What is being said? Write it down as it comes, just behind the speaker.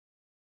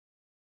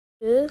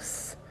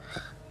this.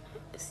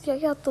 So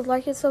you have to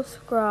like and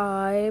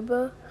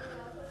subscribe.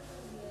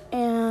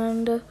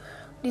 And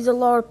these are a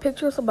lot of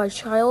pictures of my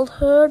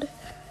childhood.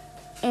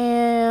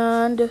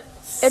 And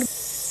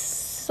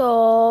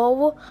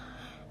so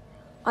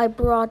I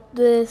brought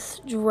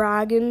this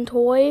dragon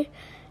toy.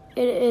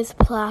 It is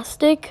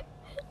plastic.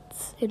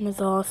 It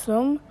is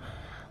awesome.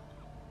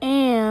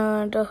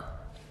 And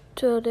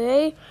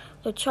today,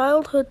 the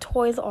childhood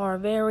toys are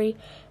very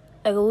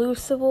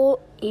elusive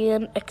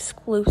and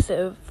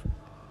exclusive.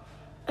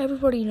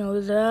 Everybody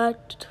knows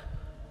that.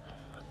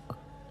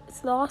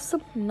 It's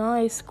awesome,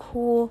 nice,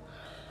 cool.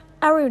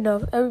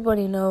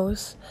 Everybody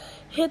knows.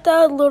 Hit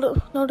that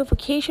little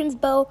notifications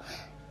bell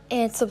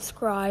and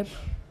subscribe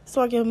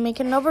so I can make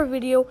another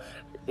video.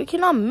 You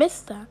cannot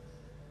miss that.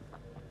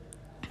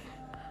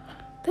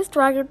 This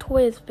dragon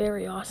toy is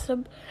very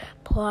awesome.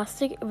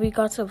 Plastic. We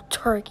got some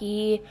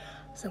turkey,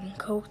 some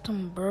Coke,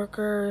 some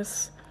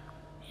burgers.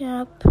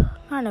 Yep,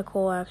 kind of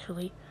cool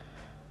actually.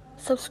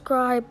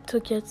 Subscribe to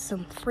get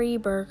some free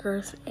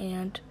burgers,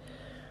 and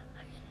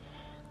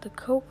the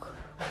Coke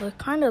was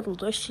kind of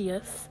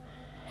delicious.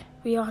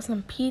 We got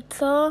some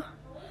pizza,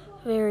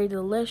 very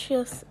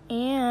delicious,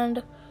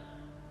 and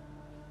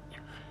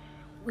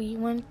we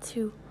went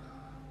to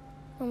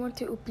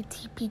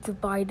UPTP to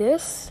buy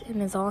this,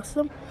 and it's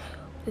awesome.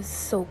 It's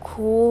so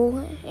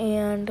cool,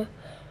 and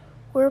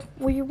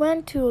we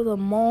went to the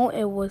mall.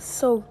 It was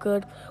so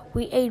good.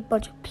 We ate a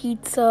bunch of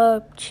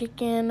pizza,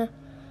 chicken,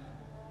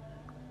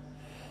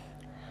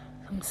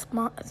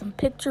 some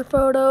picture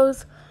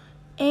photos,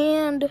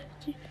 and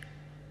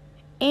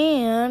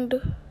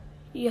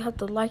you have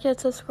to like and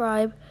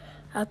subscribe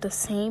at the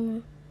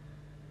same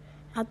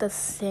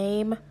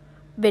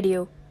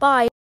video.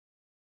 Bye.